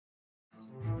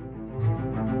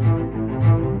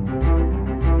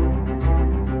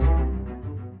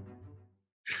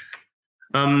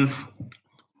Um,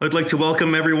 I'd like to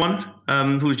welcome everyone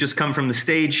who's just come from the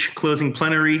stage closing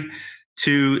plenary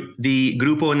to the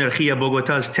Grupo Energía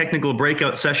Bogotá's technical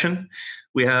breakout session.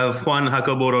 We have Juan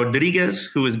Jacobo Rodriguez,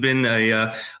 who has been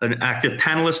an active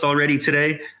panelist already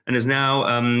today and is now,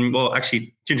 well,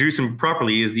 actually, to introduce him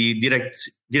properly, is the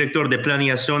Director de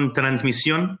Planeación,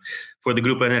 Transmisión for the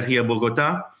Grupo Energía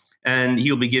Bogotá. And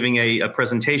he'll be giving a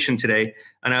presentation today.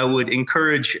 And I would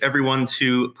encourage everyone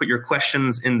to put your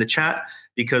questions in the chat,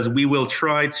 because we will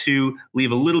try to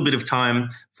leave a little bit of time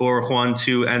for Juan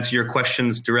to answer your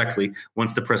questions directly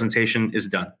once the presentation is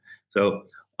done. So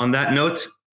on that note,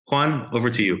 Juan, over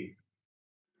to you.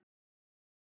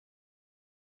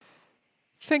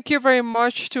 Thank you very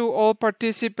much to all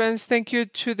participants. Thank you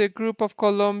to the group of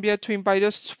Colombia to invite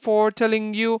us for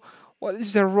telling you what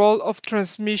is the role of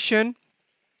transmission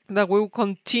that will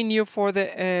continue for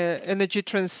the energy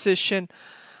transition.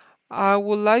 I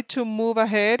would like to move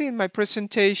ahead in my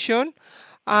presentation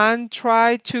and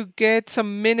try to get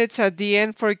some minutes at the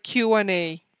end for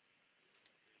Q&A.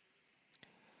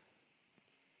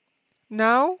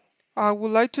 Now, I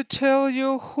would like to tell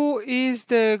you who is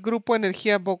the Grupo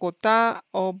Energía Bogotá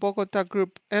or Bogotá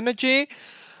Group Energy,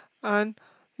 and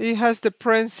it has the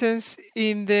presence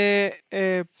in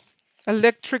the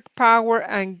electric power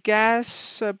and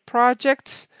gas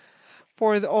projects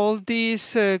for all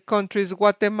these countries: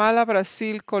 Guatemala,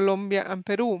 Brazil, Colombia, and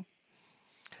Peru.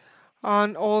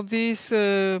 And all these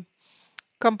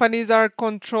companies are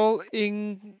controlled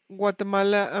in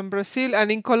Guatemala and Brazil,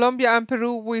 and in Colombia and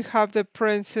Peru we have the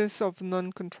presence of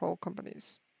non-control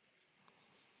companies.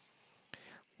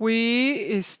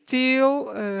 We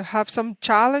still have some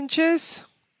challenges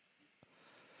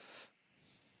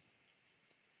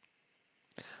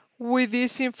with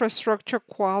this infrastructure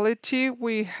quality.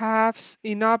 We have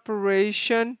in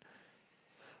operation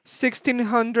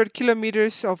 1,600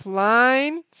 kilometers of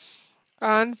line,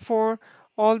 and for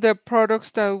all the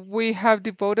products that we have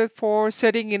devoted for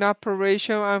setting in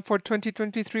operation, and for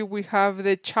 2023 we have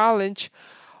the challenge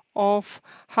of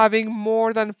having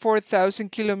more than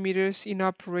 4,000 kilometers in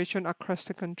operation across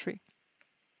the country.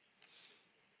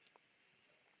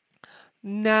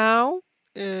 Now,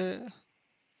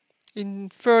 in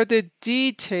further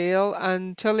detail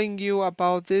and telling you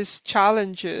about these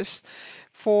challenges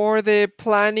for the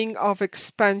planning of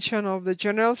expansion of the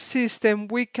general system,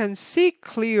 we can see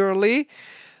clearly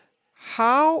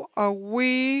how are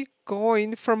we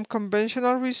going from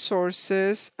conventional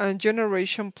resources and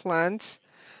generation plants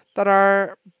that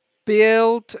are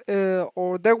built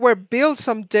or that were built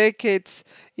some decades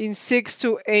in 6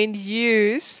 to 8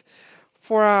 years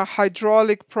for a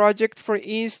hydraulic project, for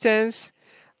instance,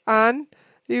 and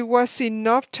it was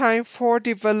enough time for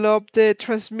develop the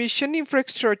transmission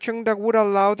infrastructure that would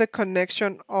allow the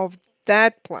connection of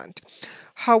that plant.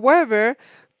 However,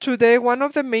 today one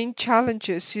of the main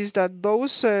challenges is that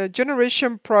those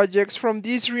generation projects from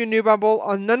this renewable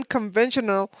and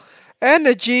non-conventional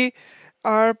energy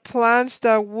are plants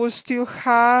that will still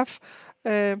have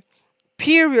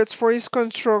periods for its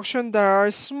construction that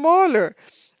are smaller,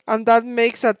 and that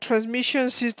makes that transmission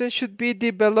system should be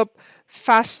developed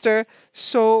faster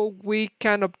so we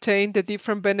can obtain the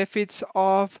different benefits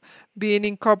of being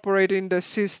incorporated in the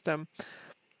system.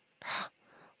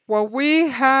 What we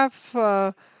have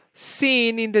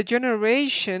seen in the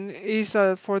generation is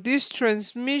that for this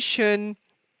transmission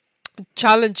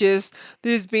challenges,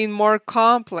 this being more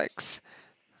complex,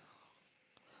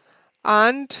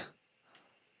 and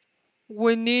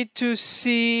we need to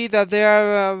see that there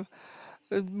are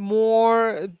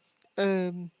more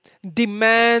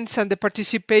demands and the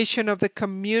participation of the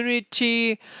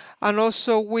community, and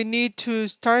also we need to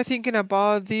start thinking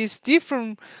about these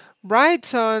different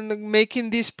rights on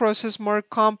making this process more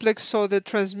complex, so the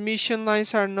transmission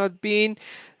lines are not being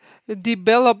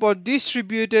developed or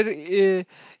distributed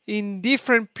in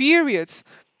different periods.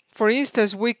 For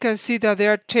instance, we can see that they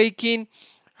are taking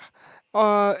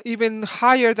even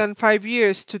higher than 5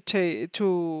 years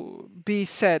to be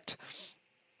set.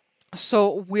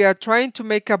 So we are trying to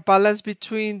make a balance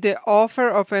between the offer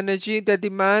of energy, the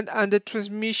demand, and the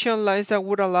transmission lines that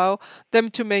would allow them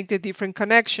to make the different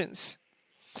connections.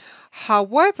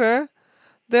 However,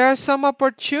 there are some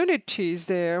opportunities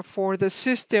there for the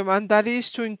system, and that is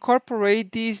to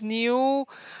incorporate these new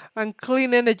and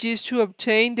clean energies to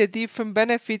obtain the different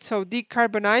benefits of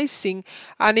decarbonizing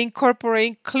and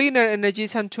incorporating cleaner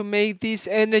energies, and to make this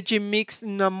energy mix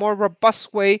in a more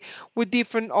robust way with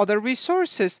different other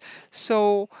resources.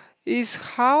 So is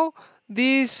how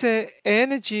this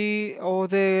energy or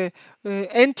the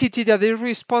entity that is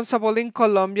responsible in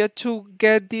Colombia to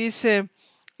get this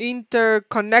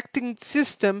interconnecting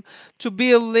system to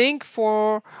be a link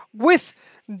with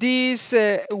this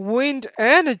wind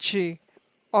energy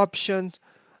option,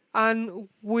 and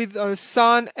with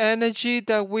sun energy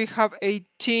that we have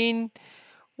 18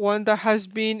 one that has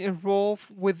been involved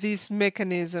with these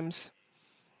mechanisms.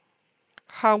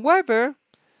 However,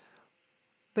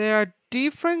 there are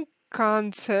different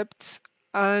concepts,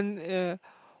 and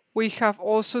we have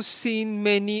also seen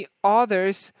many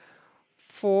others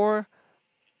for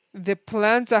the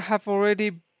plans that have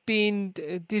already been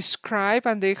described,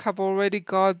 and they have already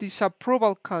got this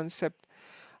approval concept.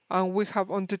 And we have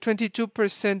on the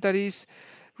 22% that is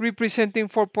representing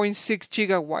 4.6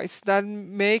 gigawatts. That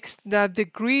makes that the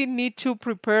grid need to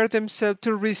prepare themselves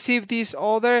to receive these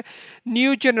other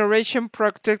new generation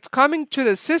projects coming to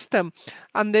the system,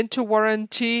 and then to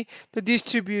warranty the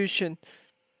distribution.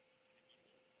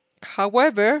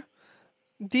 However,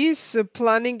 this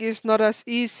planning is not as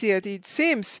easy as it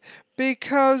seems,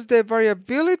 because the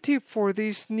variability for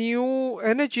these new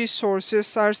energy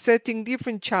sources are setting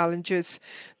different challenges.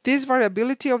 This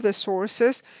variability of the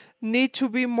sources need to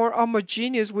be more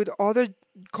homogeneous with other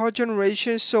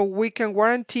cogenerations so we can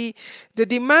guarantee the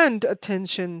demand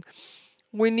attention.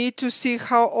 We need to see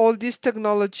how all these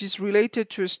technologies related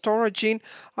to storage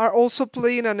are also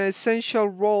playing an essential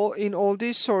role in all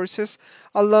these sources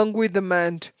along with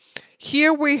demand.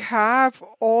 Here we have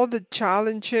all the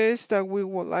challenges that we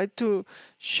would like to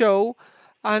show,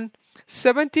 and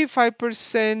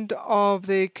 75% of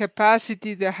the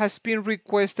capacity that has been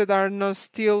requested are not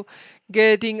still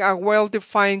getting a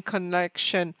well-defined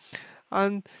connection.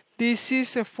 And this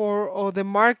is for the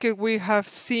market. We have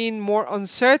seen more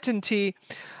uncertainty,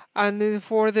 and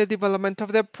for the development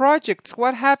of the projects.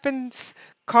 What happens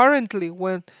currently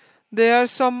when there are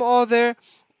some other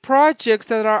projects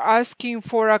that are asking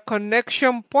for a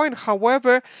connection point?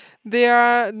 However, they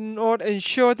are not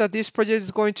ensured that this project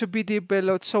is going to be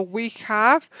developed. So we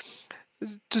have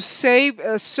to save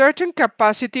a certain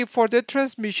capacity for the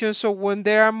transmission. So when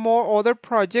there are more other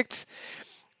projects,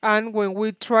 and when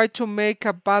we try to make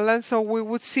a balance, so we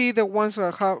would see the ones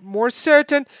that are more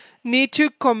certain need to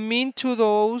commit to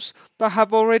those that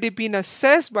have already been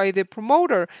assessed by the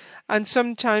promoter, and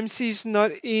sometimes is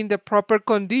not in the proper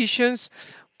conditions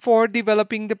for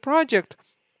developing the project.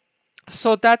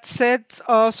 So that sets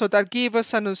us, so that gives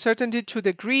us an uncertainty to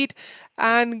the grid,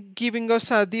 and giving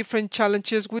us different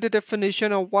challenges with the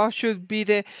definition of what should be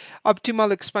the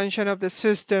optimal expansion of the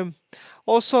system.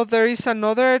 Also, there is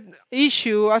another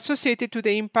issue associated to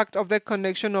the impact of the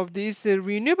connection of these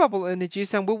renewable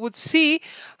energies, and we would see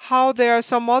how there are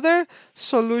some other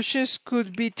solutions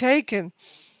could be taken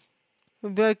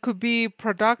that could be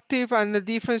productive, and the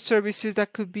different services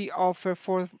that could be offered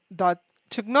for that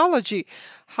technology.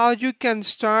 How you can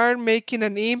start making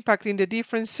an impact in the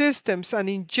different systems and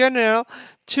in general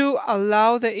to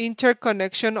allow the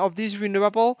interconnection of these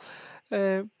renewable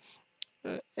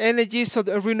energies, so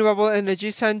the renewable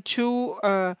energies, and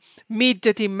to meet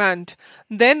the demand.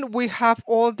 Then we have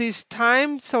all this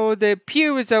time, so the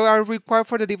periods that are required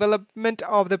for the development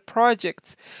of the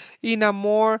projects in a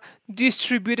more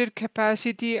distributed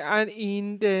capacity and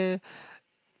in the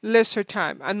lesser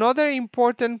time. Another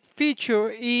important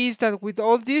feature is that with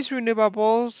all these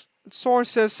renewable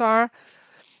sources are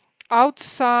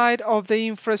outside of the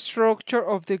infrastructure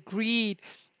of the grid.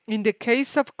 In the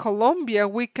case of Colombia,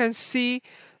 we can see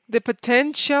the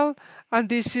potential, and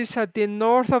this is at the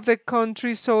north of the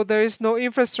country, so there is no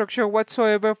infrastructure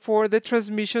whatsoever for the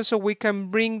transmission, so we can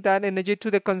bring that energy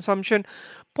to the consumption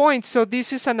point. So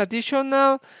this is an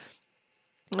additional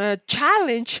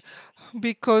challenge,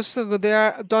 because they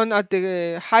are done at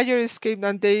the higher scale,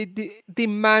 and they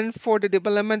demand for the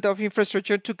development of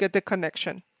infrastructure to get the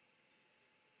connection.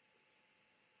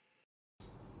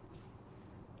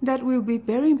 That will be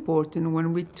very important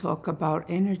when we talk about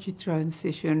energy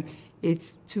transition.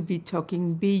 It's to be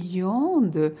talking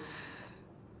beyond the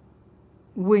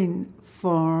wind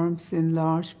farms and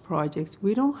large projects.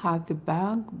 We don't have the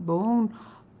backbone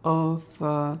of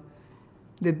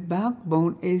the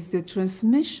backbone is the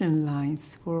transmission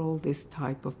lines for all this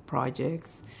type of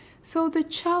projects. So the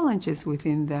challenges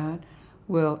within that,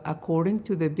 well, according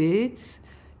to the bids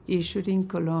issued in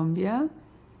Colombia,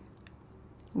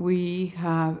 we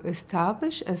have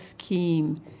established a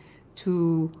scheme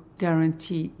to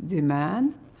guarantee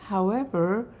demand.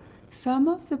 However, some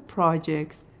of the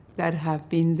projects that have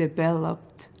been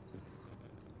developed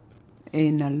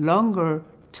in a longer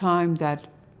time that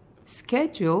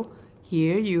schedule,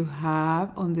 here you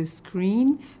have on the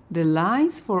screen the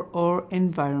lines for our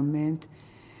environment.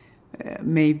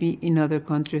 Maybe in other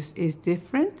countries is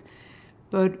different,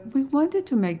 but we wanted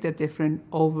to make that different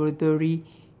over 30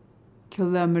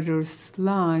 kilometers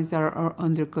lines that are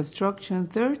under construction.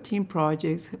 13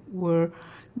 projects were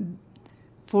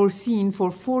foreseen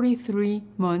for 43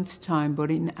 months' time,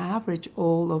 but in average,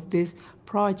 all of these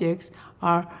projects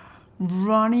are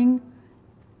running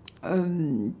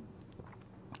on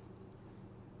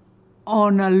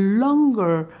a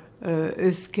longer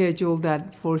schedule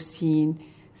than foreseen.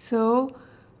 So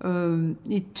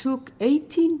it took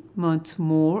 18 months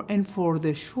more, and for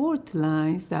the short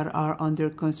lines that are under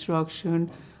construction,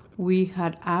 we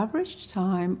had average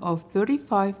time of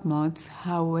 35 months.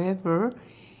 However,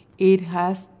 it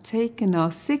has taken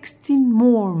us 16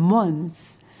 more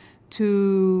months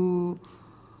to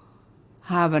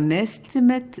have an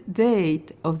estimate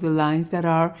date of the lines that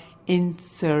are in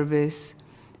service.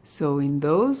 So in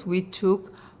those, we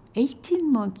took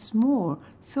 18 months more.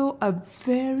 So a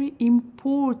very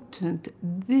important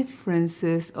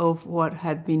differences of what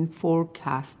had been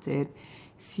forecasted.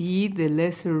 See the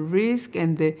lesser risk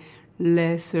and the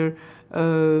lesser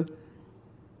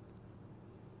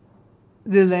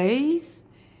delays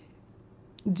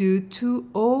due to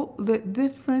all the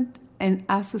different and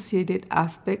associated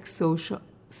aspects,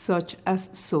 such as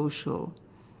social.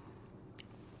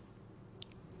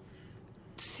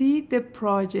 See the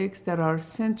projects that are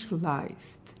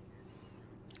centralized,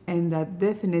 and that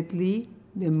definitely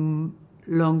the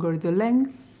longer the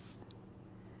length,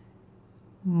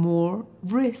 more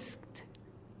risk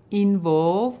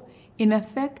involved in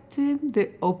affecting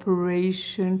the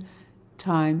operation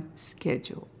time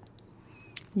schedule.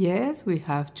 Yes, we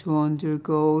have to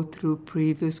undergo through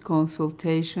previous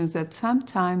consultations that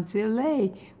sometimes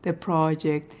delay the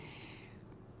project.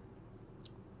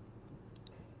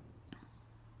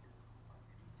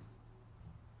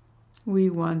 We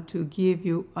want to give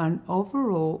you an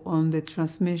overall on the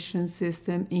transmission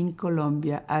system in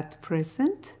Colombia at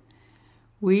present.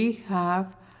 We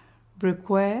have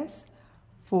requests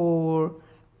for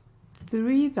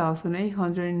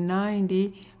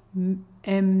 3,890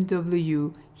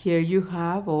 MW. Here you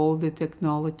have all the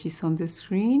technologies on the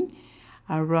screen.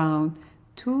 Around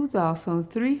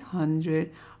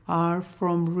 2,300 are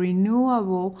from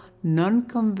renewable,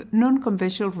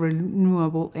 non-conventional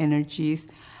renewable energies,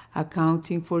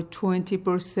 accounting for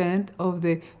 20% of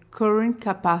the current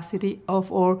capacity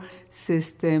of our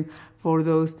system for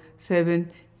those 7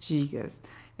 gigas.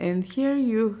 And here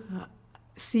you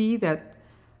see that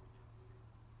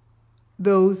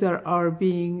those that are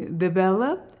being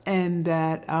developed and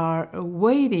that are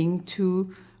waiting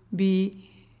to be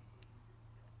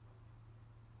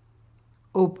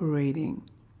operating.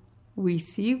 We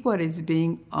see what is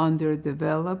being under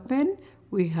development.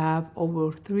 We have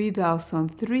over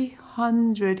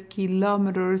 3,300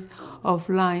 kilometers of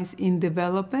lines in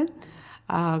development,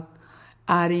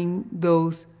 adding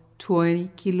those 20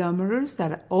 kilometers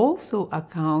that also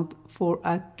account for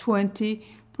a 20%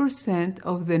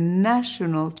 of the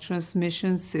national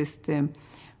transmission system.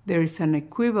 There is an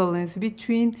equivalence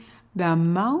between the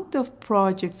amount of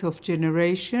projects of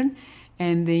generation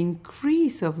and the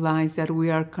increase of lines that we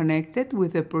are connected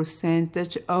with, the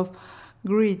percentage of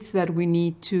grids that we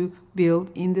need to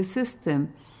build in the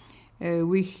system.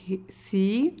 We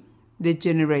see the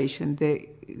generation. The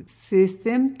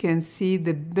system can see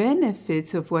the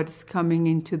benefits of what's coming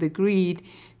into the grid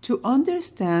to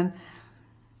understand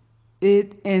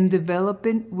it and develop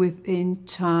it within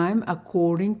time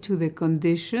according to the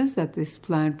conditions that this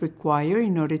plant requires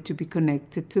in order to be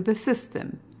connected to the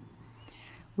system.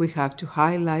 We have to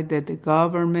highlight that the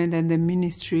government and the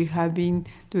ministry have been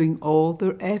doing all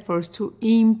their efforts to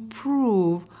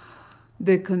improve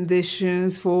the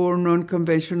conditions for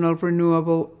non-conventional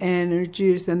renewable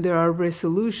energies, and there are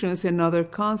resolutions and other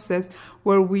concepts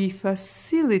where we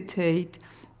facilitate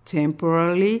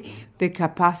temporarily the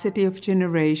capacity of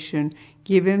generation,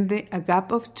 given a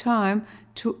gap of time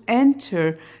to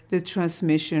enter the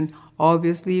transmission,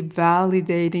 obviously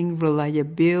validating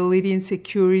reliability and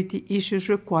security issues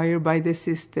required by the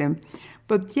system.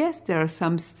 But yes, there are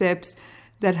some steps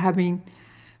that have been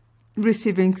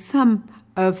receiving some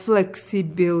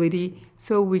flexibility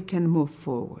so we can move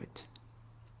forward.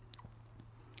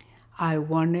 I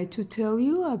wanted to tell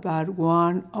you about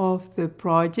one of the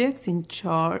projects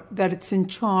that's in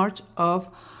charge of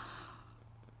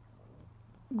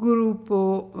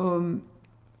Grupo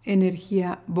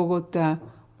Energía Bogotá,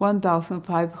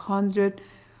 1,500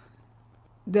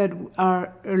 that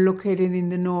are located in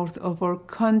the north of our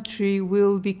country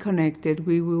will be connected.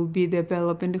 We will be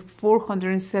developing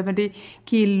 470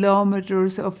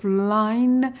 kilometers of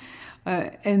line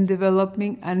and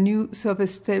developing a new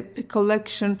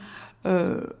substation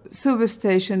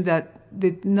that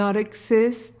did not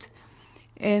exist.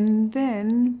 And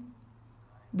then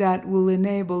that will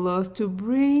enable us to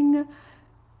bring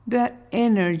that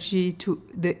energy to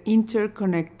the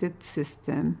interconnected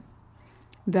system.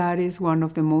 That is one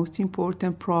of the most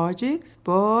important projects,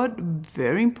 but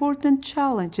very important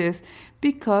challenges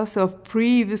because of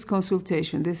previous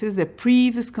consultation. This is the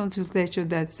previous consultation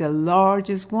that's the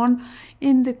largest one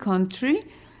in the country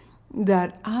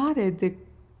that added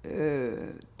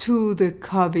to the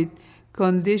COVID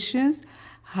conditions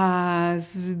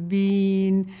has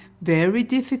been very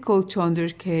difficult to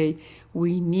undertake.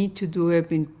 We need to do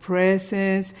it in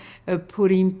presence,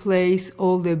 put in place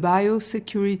all the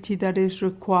biosecurity that is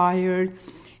required,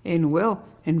 and well,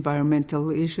 environmental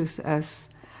issues as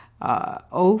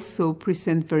also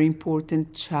present very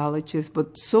important challenges,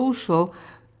 but social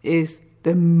is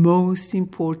the most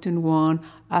important one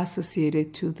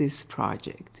associated to this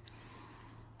project.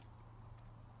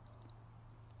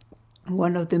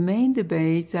 One of the main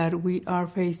debates that we are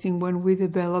facing when we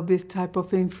develop this type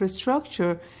of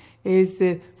infrastructure is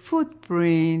the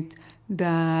footprint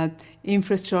that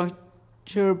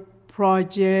infrastructure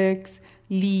projects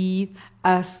leave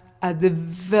as a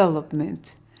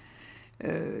development.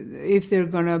 If they're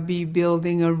going to be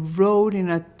building a road in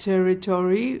a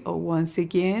territory, or once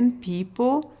again,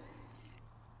 people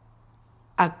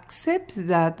accept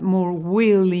that more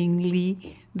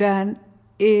willingly than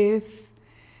if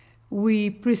we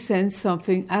present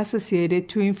something associated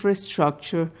to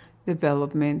infrastructure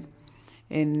development.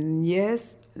 And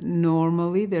yes,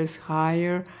 normally there's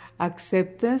higher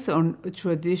acceptance on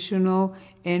traditional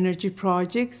energy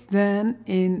projects than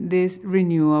in this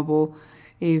renewable.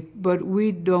 But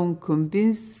we don't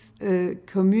convince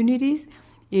communities,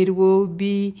 it will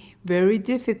be very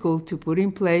difficult to put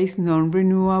in place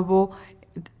non-renewable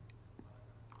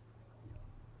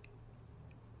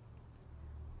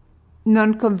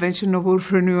non-conventional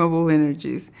renewable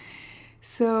energies.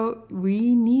 So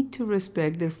we need to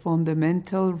respect their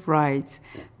fundamental rights,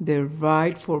 the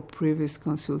right for previous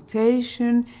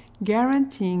consultation,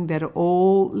 guaranteeing that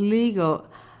all legal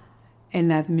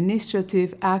and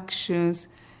administrative actions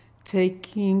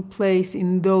taking place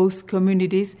in those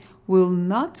communities will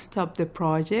not stop the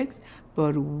projects,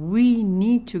 but we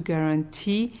need to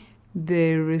guarantee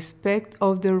the respect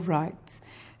of their rights,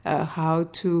 how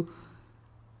to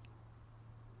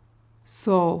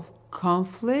solve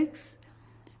conflicts.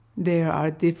 There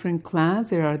are different clans,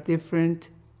 there are different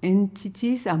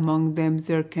entities. Among them,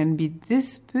 there can be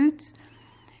disputes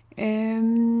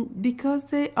because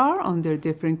they are under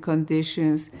different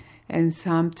conditions. And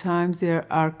sometimes there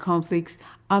are conflicts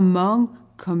among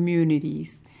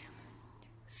communities.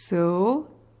 So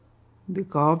the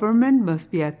government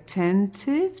must be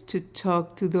attentive to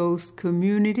talk to those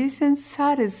communities and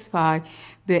satisfy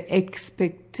the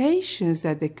expectations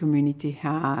that the community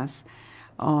has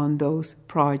on those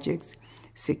projects.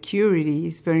 Security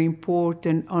is very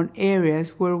important on areas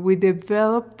where we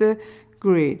develop the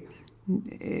grid.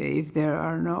 If there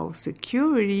are no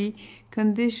security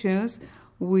conditions,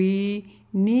 we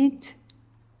need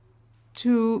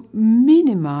to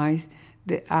minimize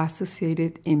the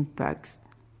associated impacts.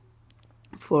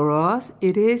 For us,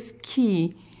 it is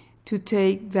key to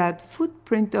take that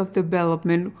footprint of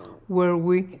development where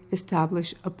we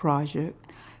establish a project.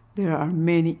 There are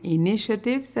many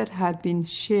initiatives that have been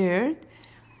shared.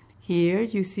 Here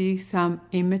you see some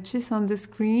images on the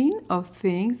screen of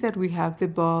things that we have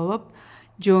developed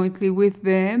jointly with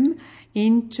them.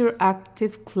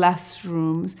 Interactive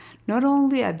classrooms, not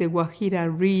only at the Guajira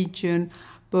region,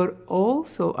 but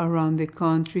also around the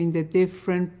country in the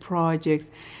different projects.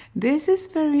 This is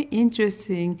very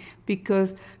interesting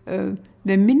because the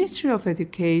Ministry of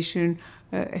Education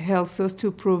helps us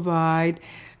to provide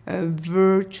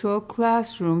virtual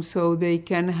classrooms so they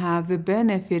can have the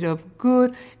benefit of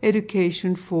good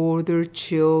education for their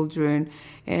children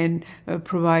and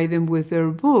provide them with their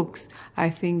books. I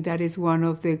think that is one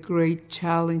of the great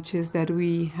challenges that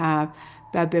we have,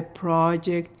 that the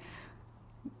project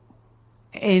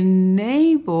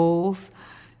enables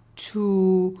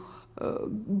to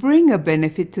bring a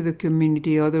benefit to the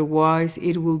community. Otherwise,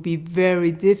 it will be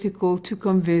very difficult to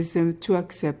convince them to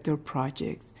accept our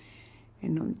projects.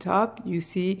 And on top, you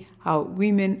see how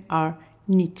women are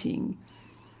knitting.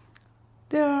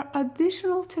 There are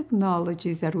additional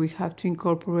technologies that we have to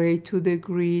incorporate to the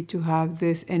grid to have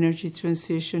this energy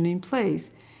transition in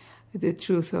place. The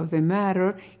truth of the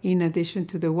matter, in addition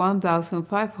to the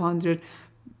 1,500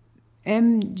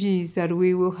 MGs that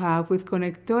we will have with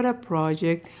Conectora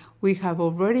project, we have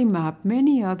already mapped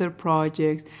many other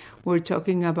projects. We're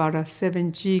talking about a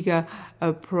 7 giga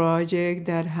project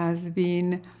that has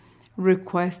been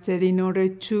requested in order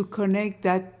to connect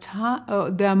that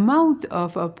the amount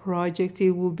of a project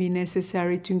it will be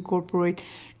necessary to incorporate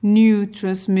new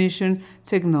transmission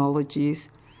technologies.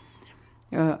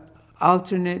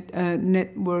 Alternate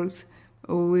networks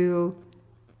will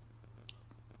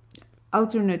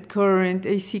alternate current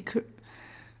AC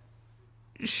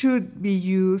should be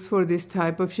used for this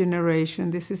type of generation.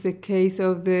 This is a case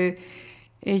of the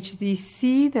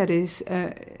HDC, that is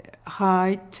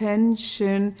high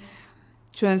tension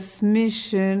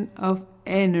transmission of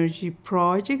energy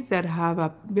projects that have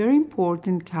a very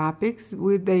important capex.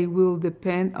 They will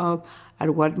depend on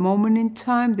at what moment in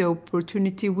time the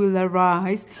opportunity will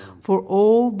arise for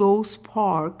all those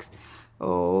parks,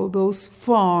 all those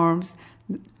farms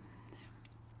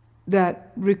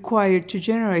that require to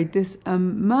generate this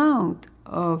amount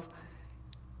of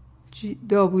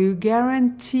GW,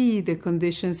 guarantee the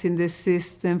conditions in the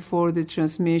system for the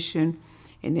transmission,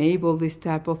 enable this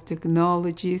type of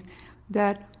technologies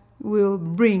that will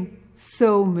bring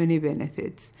so many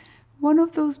benefits. One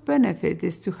of those benefits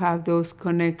is to have those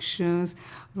connections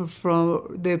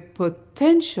from the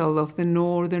potential of the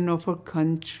northern of our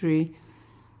country,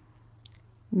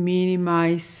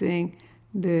 minimizing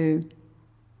the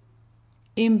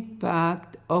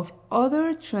impact of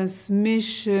other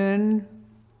transmission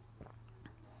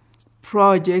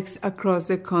projects across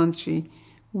the country.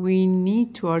 We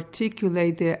need to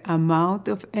articulate the amount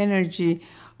of energy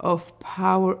of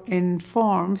power and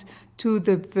farms to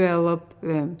develop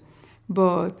them.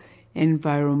 But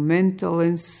environmental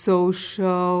and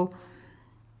social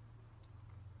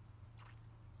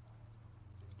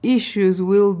issues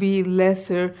will be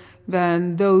lesser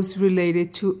than those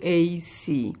related to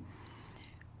AC.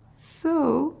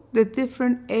 So the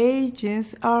different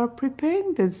agents are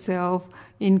preparing themselves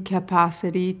in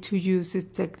capacity to use these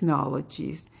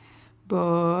technologies.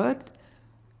 But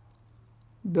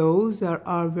those that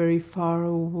are very far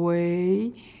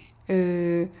away,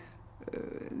 in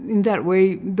that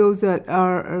way, those that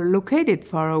are located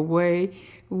far away,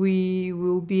 we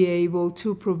will be able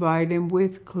to provide them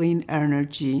with clean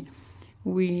energy.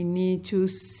 We need to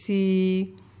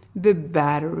see the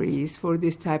batteries for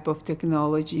this type of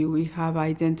technology. We have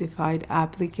identified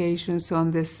applications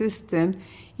on the system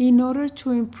in order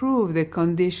to improve the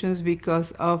conditions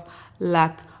because of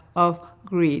lack of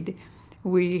grid.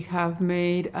 We have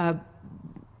made a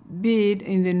bid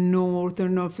in the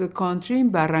northern of the country,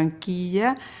 in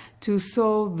Barranquilla, to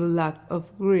solve the lack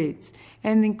of grids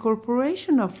and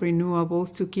incorporation of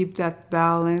renewables to keep that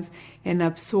balance and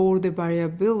absorb the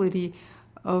variability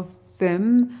of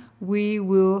them. We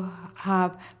will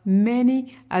have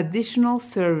many additional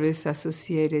services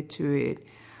associated to it.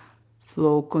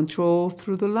 Flow control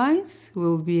through the lines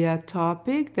will be a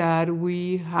topic that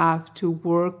we have to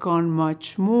work on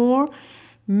much more.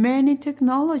 Many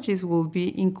technologies will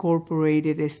be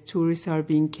incorporated as tours are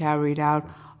being carried out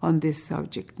on this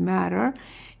subject matter,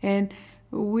 and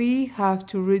we have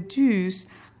to reduce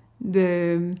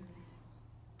the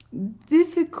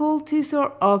difficulties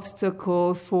or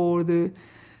obstacles for the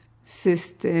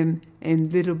system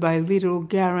and little by little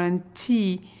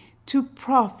guarantee to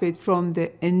profit from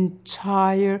the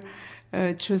entire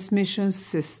transmission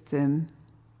system.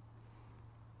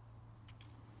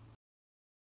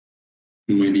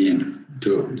 Muy bien,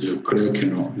 yo creo que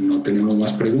no tenemos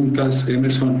más preguntas.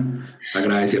 Emerson,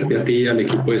 agradecerte a ti, al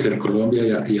equipo de Ser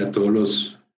Colombia y a todos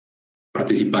los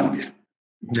participantes.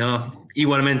 No,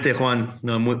 igualmente, Juan.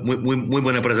 No, muy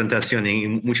buena presentación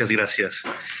y muchas gracias.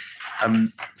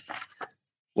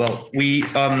 Well, we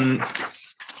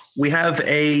have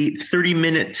a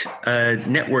 30-minute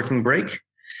networking break,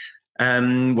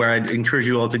 where I'd encourage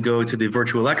you all to go to the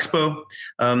virtual expo,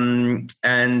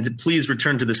 and please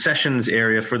return to the sessions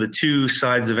area for the two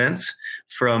sides events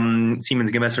from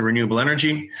Siemens Gamesa Renewable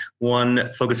Energy, one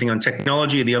focusing on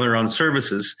technology, the other on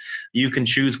services. You can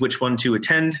choose which one to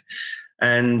attend.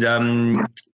 And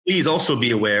please also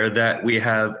be aware that we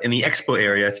have in the expo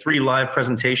area 3 live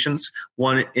presentations,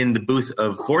 one in the booth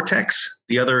of Vortex,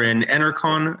 the other in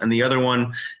Enercon, and the other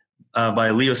one by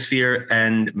Leosphere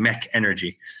and Mech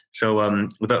Energy. So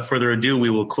without further ado, we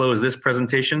will close this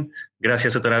presentation.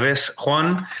 Gracias otra vez,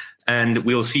 Juan, and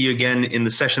we'll see you again in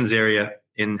the sessions area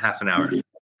in half an hour.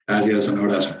 Gracias, un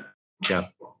abrazo. Yeah.